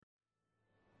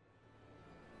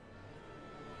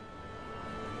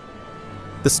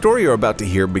The story you're about to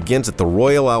hear begins at the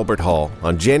Royal Albert Hall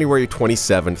on January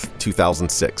 27,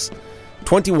 2006.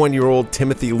 21-year-old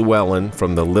Timothy Llewellyn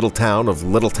from the little town of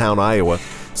Littletown, Iowa,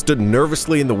 stood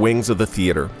nervously in the wings of the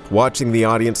theater, watching the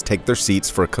audience take their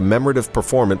seats for a commemorative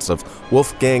performance of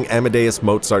Wolfgang Amadeus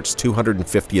Mozart's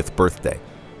 250th birthday.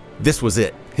 This was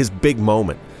it, his big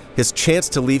moment, his chance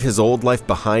to leave his old life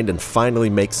behind and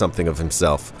finally make something of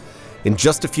himself. In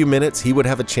just a few minutes, he would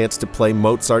have a chance to play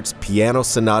Mozart's Piano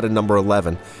Sonata No.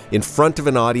 11 in front of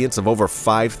an audience of over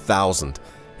 5,000,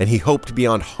 and he hoped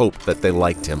beyond hope that they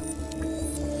liked him.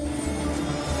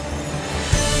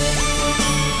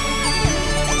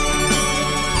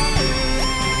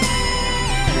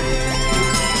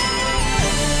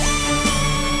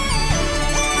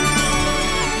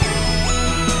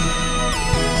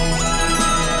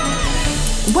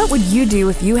 What would you do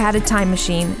if you had a time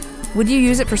machine? Would you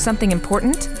use it for something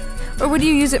important? Or would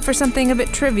you use it for something a bit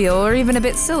trivial or even a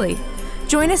bit silly?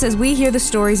 Join us as we hear the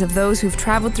stories of those who've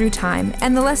traveled through time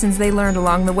and the lessons they learned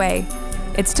along the way.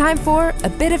 It's time for a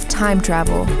bit of time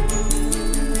travel.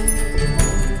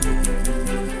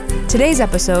 Today's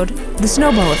episode, The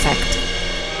Snowball Effect.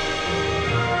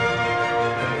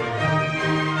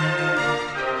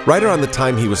 Right around the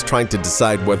time he was trying to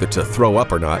decide whether to throw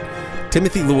up or not,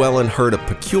 Timothy Llewellyn heard a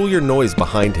peculiar noise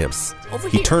behind him.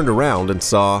 He turned around and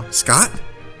saw... Scott?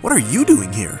 What are you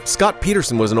doing here? Scott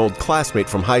Peterson was an old classmate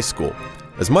from high school.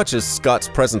 As much as Scott's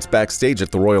presence backstage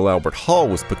at the Royal Albert Hall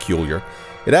was peculiar,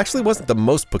 it actually wasn't the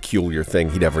most peculiar thing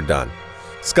he'd ever done.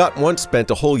 Scott once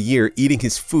spent a whole year eating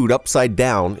his food upside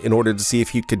down in order to see if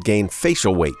he could gain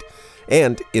facial weight.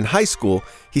 And in high school,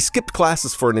 he skipped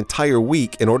classes for an entire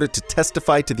week in order to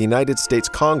testify to the United States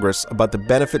Congress about the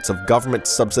benefits of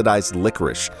government-subsidized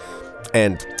licorice.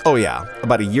 And, oh yeah,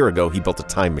 about a year ago, he built a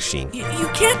time machine. You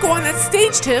can't go on that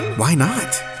stage, Tim. Why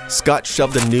not? Scott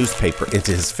shoved a newspaper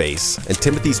into his face, and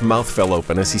Timothy's mouth fell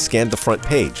open as he scanned the front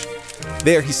page.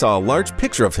 There he saw a large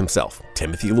picture of himself,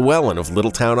 Timothy Llewellyn of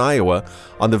Littletown, Iowa,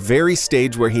 on the very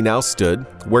stage where he now stood,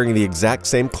 wearing the exact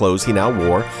same clothes he now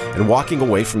wore, and walking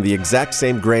away from the exact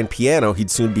same grand piano he'd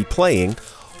soon be playing,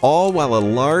 all while a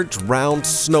large, round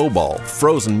snowball,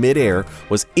 frozen midair,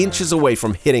 was inches away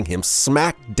from hitting him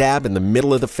smack dab in the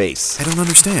middle of the face. I don't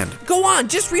understand. Go on,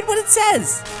 just read what it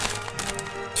says.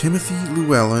 Timothy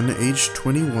Llewellyn, aged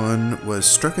 21, was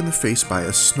struck in the face by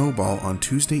a snowball on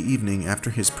Tuesday evening after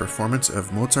his performance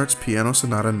of Mozart's Piano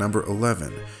Sonata No.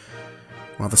 11.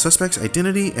 While the suspect's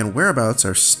identity and whereabouts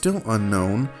are still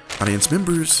unknown, audience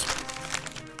members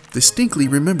distinctly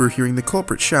remember hearing the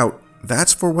culprit shout,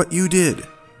 "That's for what you did."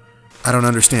 I don't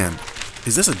understand.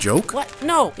 Is this a joke? What?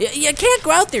 No, you can't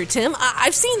go out there, Tim.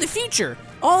 I've seen the future.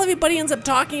 All everybody ends up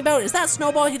talking about is that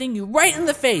snowball hitting you right in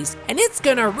the face, and it's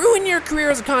gonna ruin your career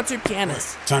as a concert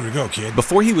pianist. Time to go, kid.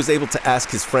 Before he was able to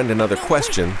ask his friend another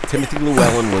question, Timothy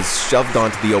Llewellyn was shoved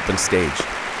onto the open stage.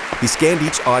 He scanned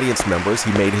each audience member as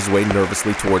he made his way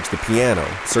nervously towards the piano,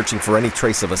 searching for any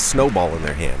trace of a snowball in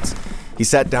their hands. He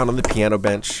sat down on the piano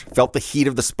bench, felt the heat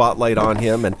of the spotlight on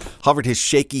him, and hovered his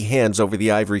shaky hands over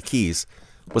the ivory keys.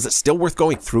 Was it still worth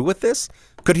going through with this?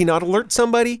 Could he not alert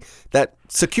somebody? That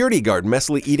security guard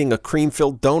messily eating a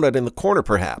cream-filled donut in the corner,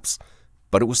 perhaps.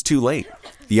 But it was too late.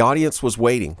 The audience was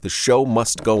waiting. The show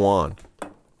must go on.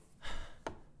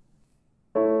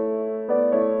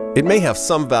 It may have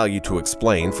some value to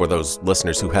explain, for those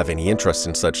listeners who have any interest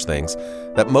in such things,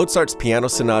 that Mozart's Piano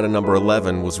Sonata No.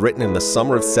 11 was written in the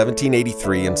summer of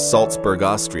 1783 in Salzburg,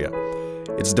 Austria.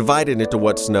 It's divided into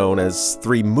what's known as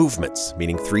 3 movements,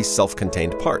 meaning 3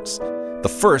 self-contained parts. The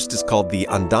first is called the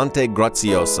Andante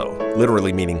Grazioso,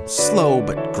 literally meaning slow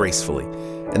but gracefully,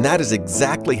 and that is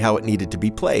exactly how it needed to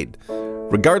be played.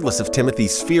 Regardless of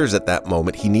Timothy's fears at that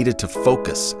moment, he needed to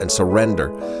focus and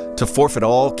surrender, to forfeit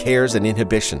all cares and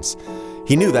inhibitions.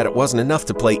 He knew that it wasn't enough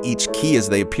to play each key as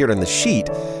they appeared on the sheet.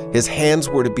 His hands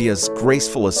were to be as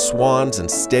graceful as swans and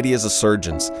steady as a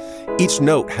surgeon's. Each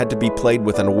note had to be played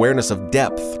with an awareness of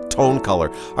depth, tone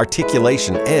color,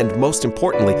 articulation, and, most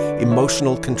importantly,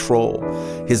 emotional control.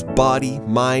 His body,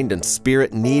 mind, and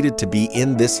spirit needed to be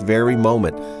in this very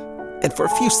moment. And for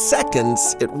a few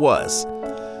seconds, it was.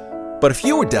 But if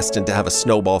you were destined to have a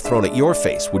snowball thrown at your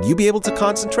face, would you be able to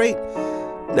concentrate?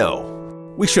 No.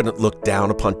 We shouldn't look down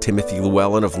upon Timothy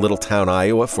Llewellyn of Littletown,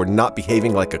 Iowa for not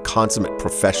behaving like a consummate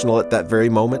professional at that very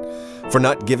moment, for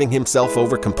not giving himself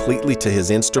over completely to his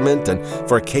instrument, and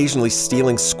for occasionally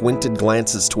stealing squinted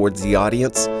glances towards the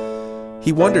audience.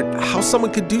 He wondered how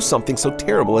someone could do something so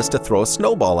terrible as to throw a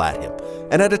snowball at him,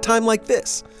 and at a time like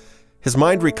this. His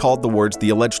mind recalled the words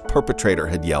the alleged perpetrator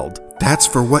had yelled. "That's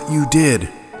for what you did."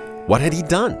 What had he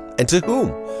done, and to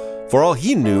whom? For all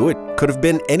he knew, it could have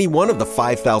been any one of the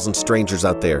 5,000 strangers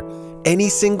out there. Any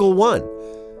single one.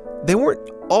 They weren't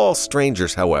all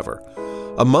strangers, however.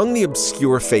 Among the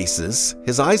obscure faces,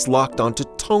 his eyes locked onto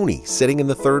Tony, sitting in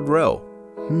the third row.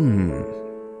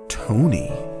 Tony.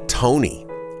 Tony.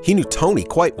 He knew Tony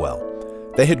quite well.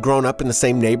 They had grown up in the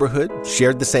same neighborhood,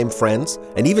 shared the same friends,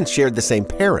 and even shared the same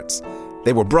parents.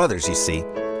 They were brothers, you see.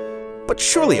 But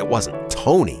surely it wasn't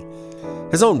Tony.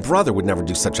 His own brother would never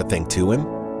do such a thing to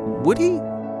him. Would he?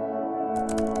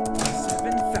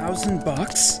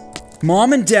 $7,000?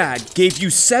 Mom and Dad gave you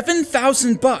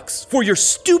 $7,000 for your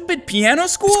stupid piano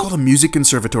school? It's called a music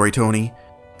conservatory, Tony.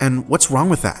 And what's wrong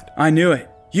with that? I knew it.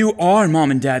 You are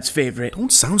Mom and Dad's favorite.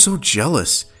 Don't sound so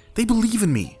jealous. They believe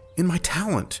in me, in my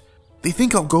talent. They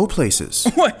think I'll go places.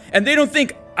 What? And they don't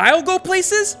think I'll go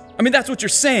places? I mean, that's what you're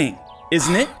saying,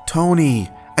 isn't it? Tony,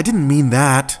 I didn't mean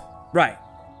that. Right.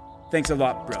 Thanks a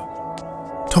lot, bro.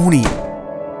 Tony.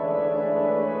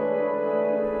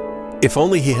 If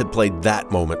only he had played that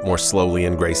moment more slowly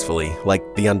and gracefully, like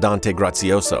the Andante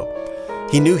Grazioso.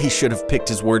 He knew he should have picked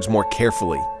his words more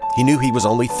carefully. He knew he was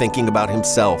only thinking about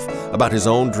himself, about his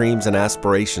own dreams and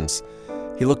aspirations.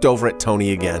 He looked over at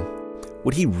Tony again.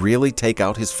 Would he really take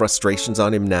out his frustrations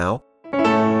on him now?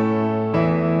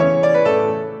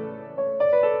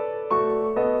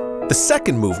 The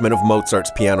second movement of Mozart's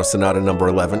Piano Sonata No.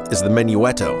 11 is the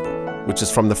Menuetto, which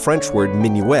is from the French word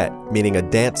minuet, meaning a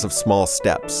dance of small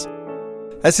steps.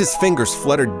 As his fingers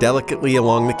fluttered delicately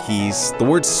along the keys, the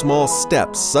word small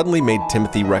steps suddenly made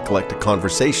Timothy recollect a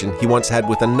conversation he once had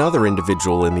with another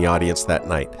individual in the audience that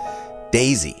night,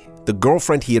 Daisy, the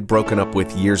girlfriend he had broken up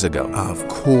with years ago. Of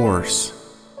course.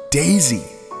 Daisy.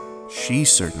 She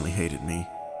certainly hated me.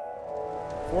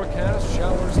 Forecast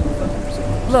showers and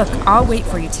thunderstorms. Look, I'll wait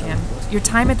for you, Tim. Your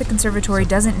time at the conservatory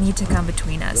doesn't need to come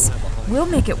between us. We'll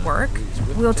make it work.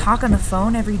 We'll talk on the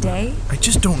phone every day. I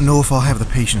just don't know if I'll have the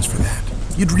patience for that.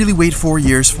 You'd really wait 4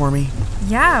 years for me?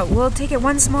 Yeah, we'll take it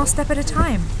one small step at a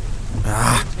time.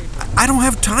 I don't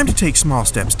have time to take small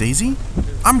steps, Daisy.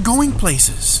 I'm going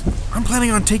places. I'm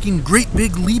planning on taking great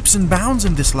big leaps and bounds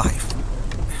in this life.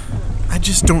 I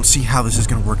just don't see how this is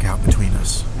going to work out between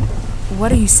us.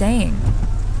 What are you saying?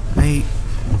 I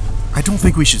don't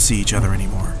think we should see each other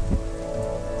anymore.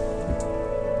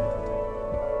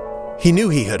 He knew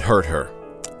he had hurt her.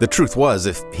 The truth was,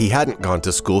 if he hadn't gone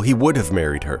to school, he would have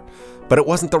married her. But it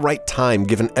wasn't the right time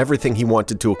given everything he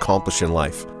wanted to accomplish in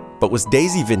life. But was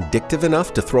Daisy vindictive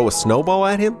enough to throw a snowball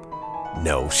at him?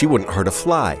 No, she wouldn't hurt a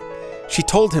fly. She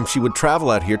told him she would travel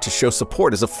out here to show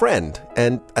support as a friend,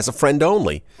 and as a friend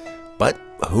only. But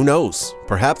who knows?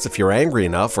 Perhaps if you're angry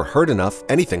enough or hurt enough,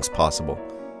 anything's possible.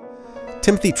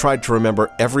 Timothy tried to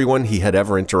remember everyone he had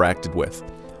ever interacted with.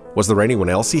 Was there anyone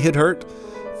else he had hurt?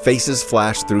 Faces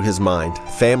flashed through his mind.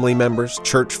 Family members,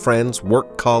 church friends,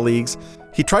 work colleagues.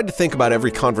 He tried to think about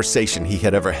every conversation he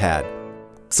had ever had.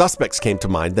 Suspects came to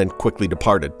mind, then quickly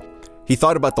departed. He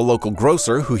thought about the local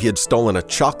grocer who he had stolen a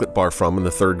chocolate bar from in the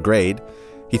 3rd grade.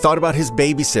 He thought about his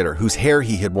babysitter whose hair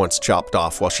he had once chopped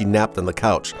off while she napped on the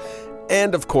couch.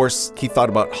 And, of course, he thought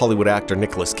about Hollywood actor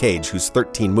Nicolas Cage, whose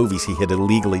 13 movies he had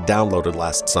illegally downloaded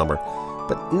last summer.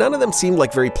 But none of them seemed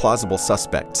like very plausible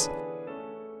suspects.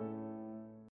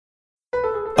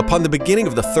 Upon the beginning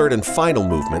of the third and final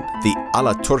movement, the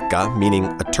alla turca, meaning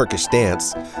a Turkish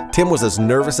dance, Tim was as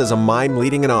nervous as a mime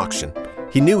leading an auction.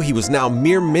 He knew he was now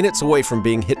mere minutes away from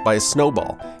being hit by a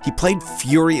snowball. He played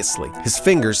furiously. His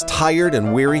fingers, tired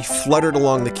and weary, fluttered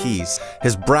along the keys.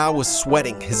 His brow was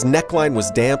sweating, his neckline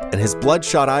was damp, and his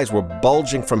bloodshot eyes were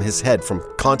bulging from his head from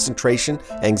concentration,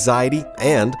 anxiety,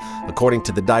 and, according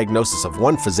to the diagnosis of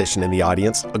one physician in the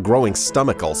audience, a growing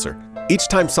stomach ulcer. Each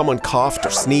time someone coughed or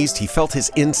sneezed, he felt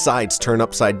his insides turn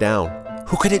upside down.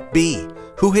 Who could it be?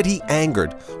 Who had he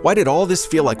angered? Why did all this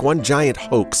feel like one giant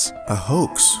hoax? A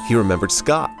hoax? He remembered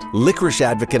Scott, licorice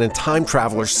advocate and time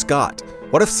traveler Scott.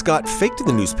 What if Scott faked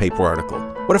the newspaper article?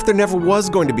 What if there never was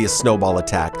going to be a snowball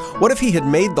attack? What if he had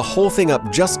made the whole thing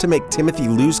up just to make Timothy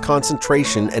lose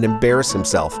concentration and embarrass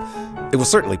himself? It was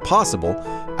certainly possible.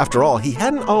 After all, he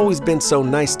hadn't always been so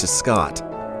nice to Scott.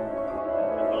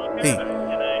 Hey,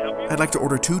 I'd like to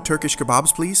order 2 Turkish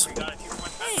kebabs, please.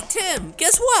 Hey, Tim,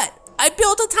 guess what? I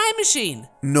built a time machine.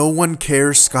 No one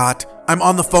cares, Scott. I'm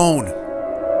on the phone.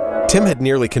 Tim had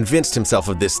nearly convinced himself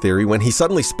of this theory when he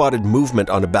suddenly spotted movement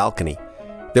on a balcony.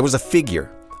 There was a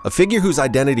figure whose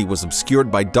identity was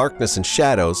obscured by darkness and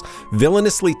shadows,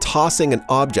 villainously tossing an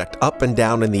object up and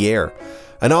down in the air.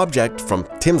 An object, from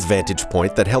Tim's vantage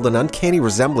point, that held an uncanny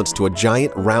resemblance to a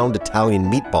giant round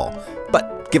Italian meatball.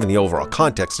 But given the overall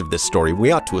context of this story,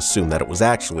 we ought to assume that it was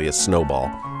actually a snowball.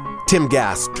 Tim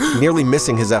gasped, nearly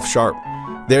missing his F-sharp.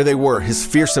 There they were, his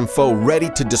fearsome foe, ready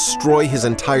to destroy his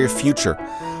entire future.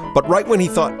 But right when he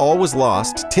thought all was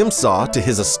lost, Tim saw, to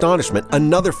his astonishment,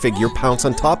 another figure pounce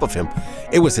on top of him.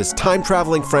 It was his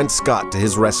time-traveling friend Scott to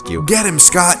his rescue. Get him,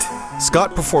 Scott!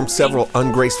 Scott performed several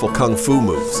ungraceful kung fu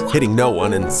moves, hitting no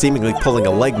one and seemingly pulling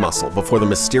a leg muscle before the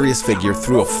mysterious figure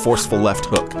threw a forceful left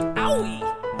hook.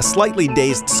 A slightly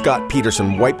dazed Scott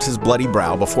Peterson wiped his bloody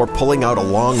brow before pulling out a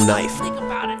long knife.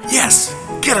 Yes!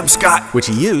 Get him, Scott! Which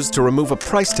he used to remove a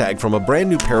price tag from a brand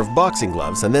new pair of boxing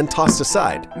gloves and then tossed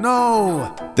aside.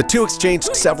 No! The two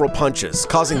exchanged several punches,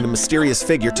 causing the mysterious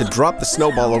figure to drop the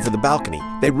snowball over the balcony.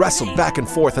 They wrestled back and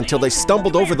forth until they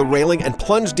stumbled over the railing and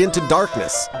plunged into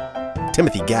darkness.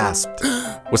 Timothy gasped.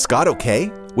 Was Scott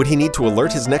okay? Would he need to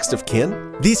alert his next of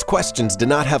kin? These questions did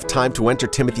not have time to enter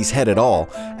Timothy's head at all,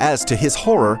 as, to his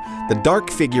horror, the dark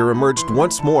figure emerged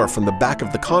once more from the back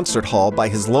of the concert hall by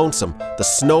his lonesome, the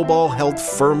snowball held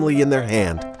firmly in their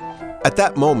hand. At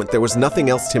that moment, there was nothing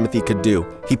else Timothy could do.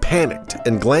 He panicked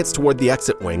and glanced toward the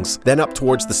exit wings, then up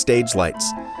towards the stage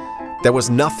lights. There was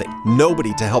nothing,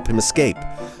 nobody to help him escape.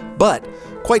 But,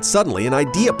 quite suddenly, an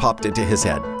idea popped into his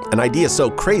head. An idea so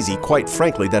crazy, quite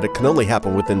frankly, that it can only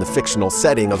happen within the fictional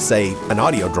setting of, say, an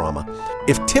audio drama.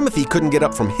 If Timothy couldn't get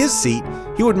up from his seat,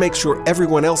 he would make sure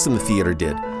everyone else in the theater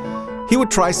did. He would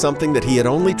try something that he had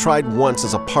only tried once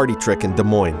as a party trick in Des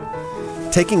Moines.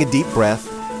 Taking a deep breath,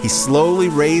 he slowly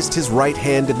raised his right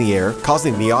hand in the air,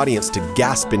 causing the audience to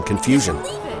gasp in confusion.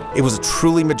 It was a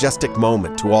truly majestic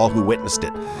moment to all who witnessed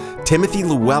it. Timothy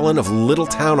Llewellyn of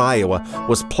Littletown, Iowa,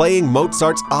 was playing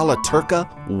Mozart's Alla Turca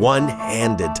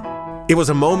one-handed. It was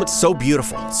a moment so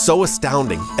beautiful, so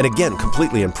astounding, and again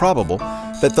completely improbable,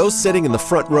 that those sitting in the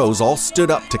front rows all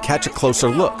stood up to catch a closer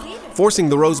look, forcing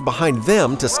the rows behind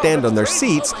them to stand on their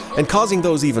seats and causing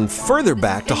those even further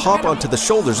back to hop onto the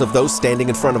shoulders of those standing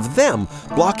in front of them,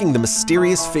 blocking the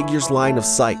mysterious figure's line of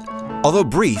sight. Although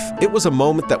brief, it was a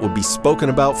moment that would be spoken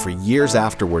about for years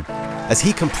afterward. As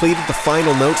he completed the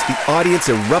final notes, the audience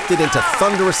erupted into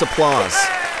thunderous applause.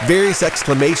 Various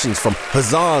exclamations from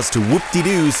huzzahs to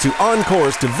whoop-de-doos to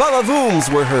encores to va-la-vooms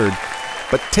were heard.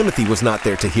 But Timothy was not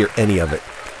there to hear any of it.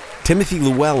 Timothy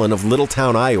Llewellyn of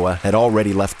Littletown, Iowa had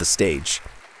already left the stage.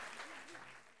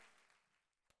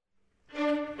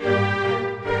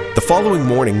 The following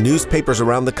morning, newspapers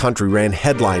around the country ran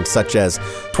headlines such as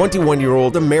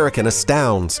 21-year-old American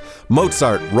astounds,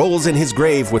 Mozart rolls in his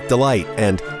grave with delight,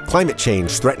 and climate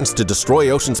change threatens to destroy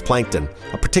ocean's plankton,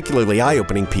 a particularly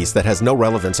eye-opening piece that has no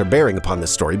relevance or bearing upon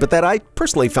this story, but that I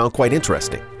personally found quite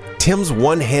interesting. Tim's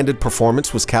one-handed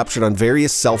performance was captured on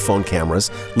various cell phone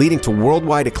cameras, leading to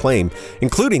worldwide acclaim,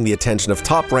 including the attention of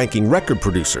top-ranking record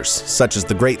producers, such as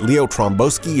the great Leo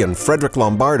Trombowski and Frederick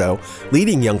Lombardo,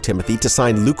 leading young Timothy to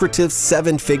sign lucrative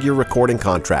 7-figure recording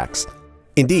contracts.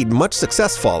 Indeed, much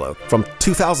success followed. From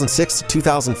 2006 to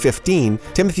 2015,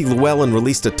 Timothy Llewellyn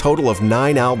released a total of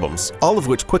 9 albums, all of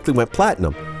which quickly went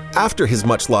platinum. After his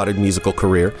much-lauded musical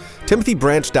career, Timothy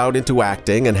branched out into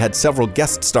acting and had several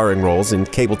guest starring roles in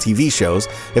cable TV shows,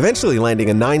 eventually landing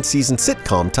a 9-season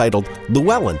sitcom titled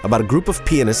Llewellyn, about a group of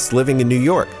pianists living in New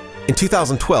York. In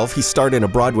 2012, he starred in a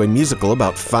Broadway musical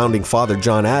about founding father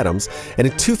John Adams, and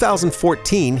in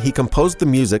 2014, he composed the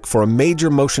music for a major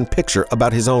motion picture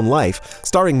about his own life,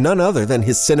 starring none other than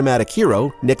his cinematic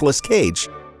hero, Nicolas Cage.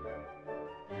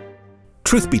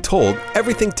 Truth be told,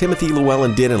 everything Timothy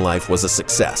Llewellyn did in life was a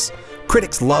success.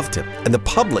 Critics loved him, and the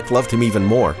public loved him even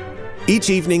more. Each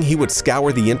evening, he would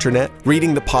scour the internet,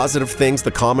 reading the positive things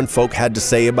the common folk had to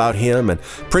say about him, and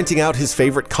printing out his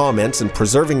favorite comments and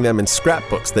preserving them in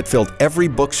scrapbooks that filled every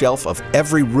bookshelf of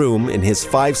every room in his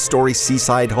 5-story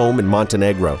seaside home in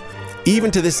Montenegro.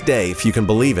 Even to this day, if you can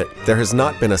believe it, there has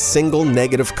not been a single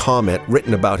negative comment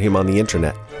written about him on the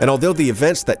internet. And although the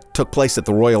events that took place at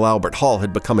the Royal Albert Hall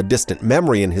had become a distant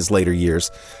memory in his later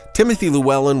years, Timothy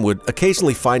Llewellyn would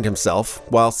occasionally find himself,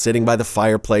 while sitting by the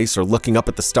fireplace or looking up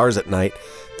at the stars at night,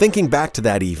 thinking back to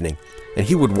that evening, and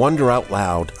he would wonder out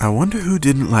loud, I wonder who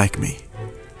didn't like me.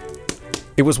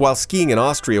 It was while skiing in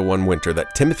Austria one winter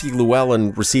that Timothy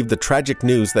Llewellyn received the tragic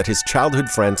news that his childhood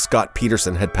friend Scott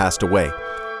Peterson had passed away.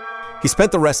 He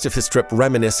spent the rest of his trip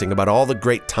reminiscing about all the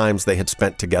great times they had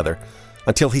spent together,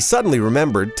 until he suddenly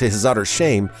remembered, to his utter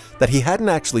shame, that he hadn't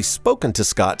actually spoken to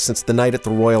Scott since the night at the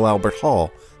Royal Albert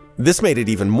Hall. This made it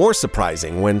even more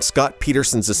surprising when Scott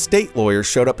Peterson's estate lawyer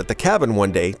showed up at the cabin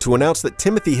one day to announce that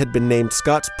Timothy had been named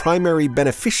Scott's primary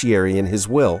beneficiary in his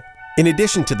will. In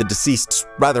addition to the deceased's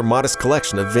rather modest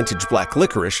collection of vintage black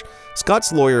licorice,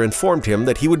 Scott's lawyer informed him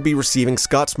that he would be receiving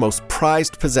Scott's most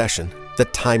prized possession, the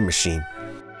time machine.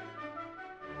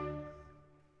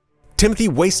 Timothy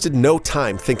wasted no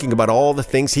time thinking about all the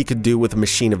things he could do with a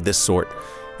machine of this sort,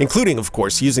 including, of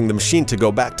course, using the machine to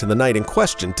go back to the night in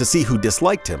question to see who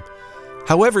disliked him.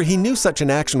 However, he knew such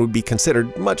an action would be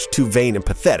considered much too vain and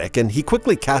pathetic, and he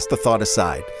quickly cast the thought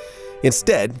aside.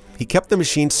 Instead, he kept the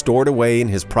machine stored away in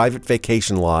his private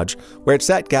vacation lodge, where it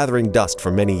sat gathering dust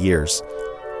for many years.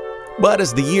 But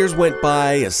as the years went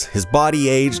by, as his body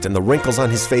aged and the wrinkles on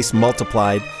his face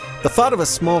multiplied, the thought of a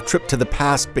small trip to the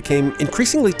past became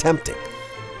increasingly tempting.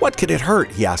 What could it hurt,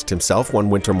 he asked himself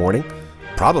one winter morning.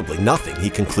 Probably nothing,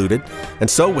 he concluded, and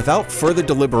so without further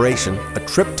deliberation, a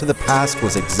trip to the past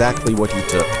was exactly what he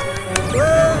took.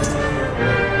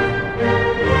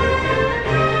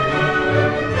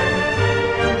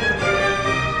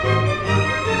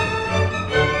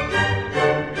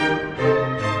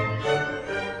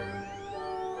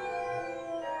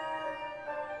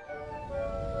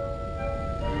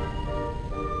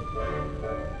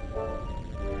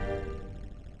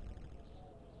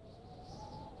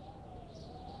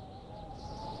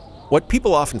 What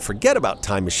people often forget about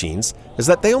time machines is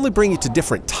that they only bring you to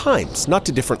different times, not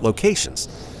to different locations.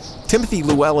 Timothy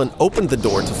Llewellyn opened the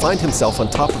door to find himself on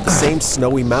top of the same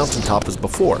snowy mountaintop as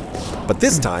before, but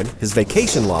this time his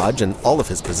vacation lodge and all of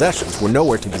his possessions were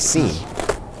nowhere to be seen.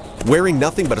 Wearing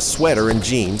nothing but a sweater and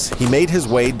jeans, he made his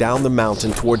way down the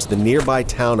mountain towards the nearby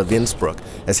town of Innsbruck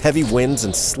as heavy winds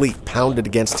and sleet pounded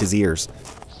against his ears.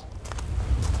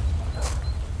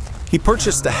 He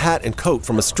purchased a hat and coat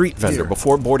from a street vendor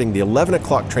before boarding the 11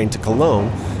 o'clock train to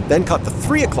Cologne, then caught the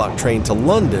 3 o'clock train to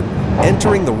London,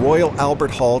 entering the Royal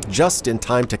Albert Hall just in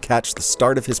time to catch the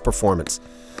start of his performance.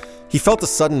 He felt a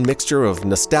sudden mixture of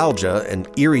nostalgia and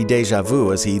eerie déjà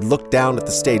vu as he looked down at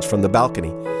the stage from the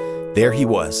balcony. There he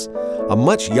was, a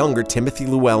much younger Timothy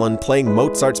Llewellyn playing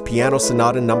Mozart's Piano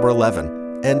Sonata No.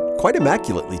 11, and quite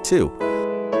immaculately too.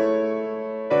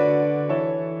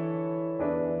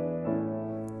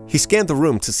 He scanned the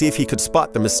room to see if he could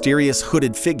spot the mysterious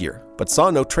hooded figure, but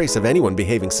saw no trace of anyone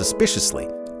behaving suspiciously.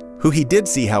 Who he did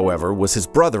see, however, was his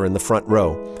brother in the front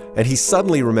row, and he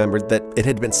suddenly remembered that it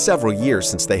had been several years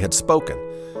since they had spoken,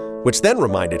 which then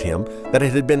reminded him that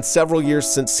it had been several years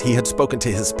since he had spoken to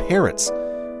his parents.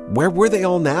 Where were they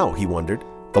all now, he wondered?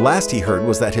 The last he heard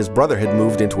was that his brother had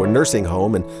moved into a nursing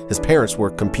home and his parents were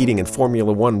competing in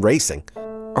Formula One racing.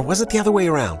 Or was it the other way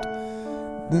around?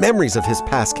 Memories of his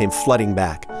past came flooding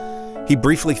back. He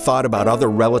briefly thought about other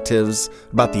relatives,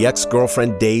 about the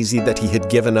ex-girlfriend Daisy that he had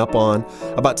given up on,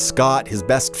 about Scott, his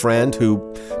best friend,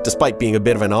 who, despite being a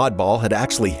bit of an oddball, had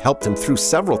actually helped him through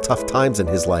several tough times in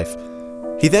his life.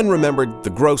 He then remembered the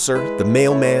grocer, the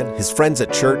mailman, his friends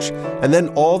at church, and then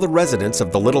all the residents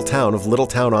of the little town of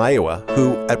Littletown, Iowa,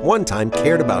 who at one time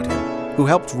cared about him, who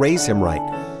helped raise him right.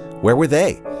 Where were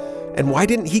they? And why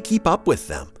didn't he keep up with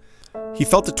them? He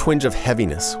felt a twinge of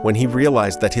heaviness when he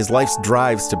realized that his life's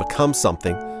drives to become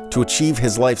something, to achieve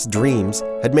his life's dreams,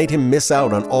 had made him miss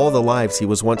out on all the lives he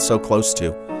was once so close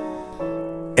to.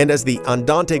 And as the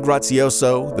Andante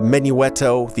Grazioso, the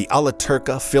Menuetto, the Alla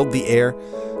Turca filled the air,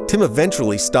 Tim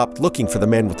eventually stopped looking for the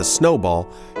man with the snowball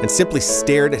and simply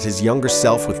stared at his younger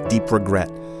self with deep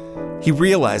regret. He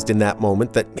realized in that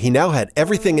moment that he now had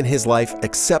everything in his life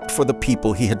except for the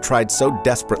people he had tried so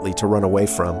desperately to run away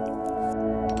from.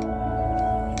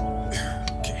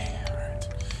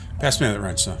 Pass me that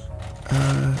wrench, son.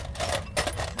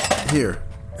 Here.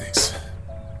 Thanks.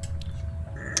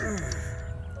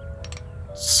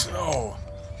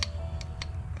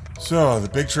 So the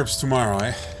big trip's tomorrow,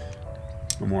 eh?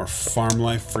 No more farm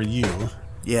life for you.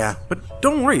 Yeah, but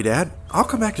don't worry, Dad. I'll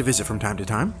come back to visit from time to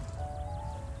time.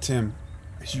 Tim,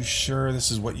 are you sure this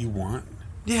is what you want?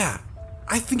 Yeah,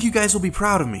 I think you guys will be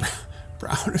proud of me.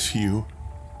 Proud of you?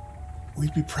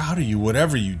 We'd be proud of you,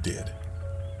 whatever you did.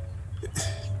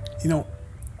 You know,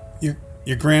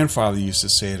 your grandfather used to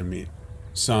say to me,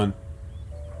 son,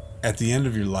 at the end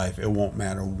of your life, it won't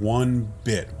matter one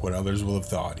bit what others will have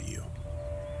thought of you.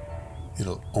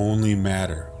 It'll only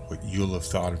matter what you'll have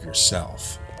thought of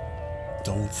yourself.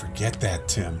 Don't forget that,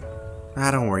 Tim.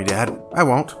 Don't worry, Dad. I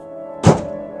won't.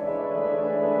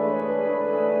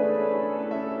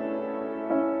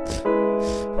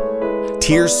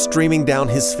 Tears streaming down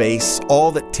his face,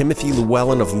 all that Timothy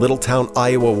Llewellyn of Littletown,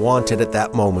 Iowa wanted at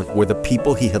that moment were the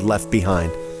people he had left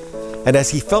behind. And as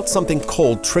he felt something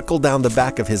cold trickle down the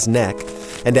back of his neck,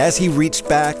 and as he reached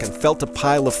back and felt a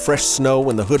pile of fresh snow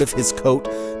in the hood of his coat,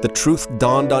 the truth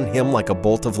dawned on him like a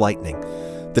bolt of lightning.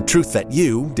 The truth that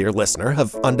you, dear listener,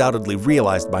 have undoubtedly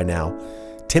realized by now.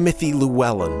 Timothy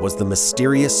Llewellyn was the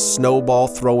mysterious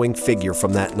snowball-throwing figure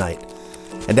from that night.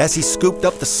 And as he scooped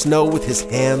up the snow with his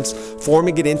hands,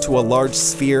 forming it into a large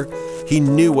sphere, he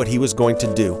knew what he was going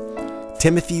to do.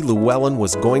 Timothy Llewellyn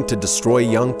was going to destroy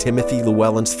young Timothy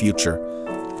Llewellyn's future.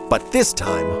 But this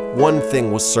time, one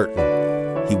thing was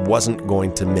certain. He wasn't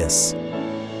going to miss.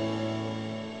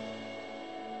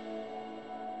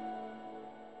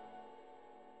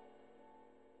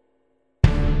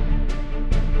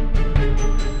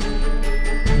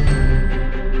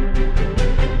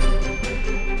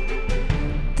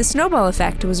 The Snowball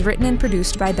Effect was written and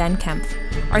produced by Ben Kempf.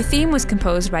 Our theme was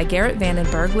composed by Garrett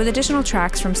Vandenberg with additional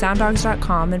tracks from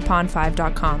sounddogs.com and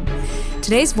pond5.com.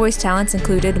 Today's voice talents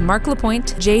included Mark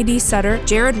Lapointe, J.D. Sutter,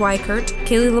 Jared Wykert,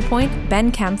 Kaylee Lapointe,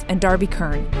 Ben Kempf, and Darby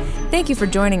Kern. Thank you for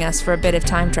joining us for a bit of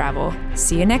time travel.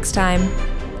 See you next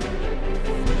time.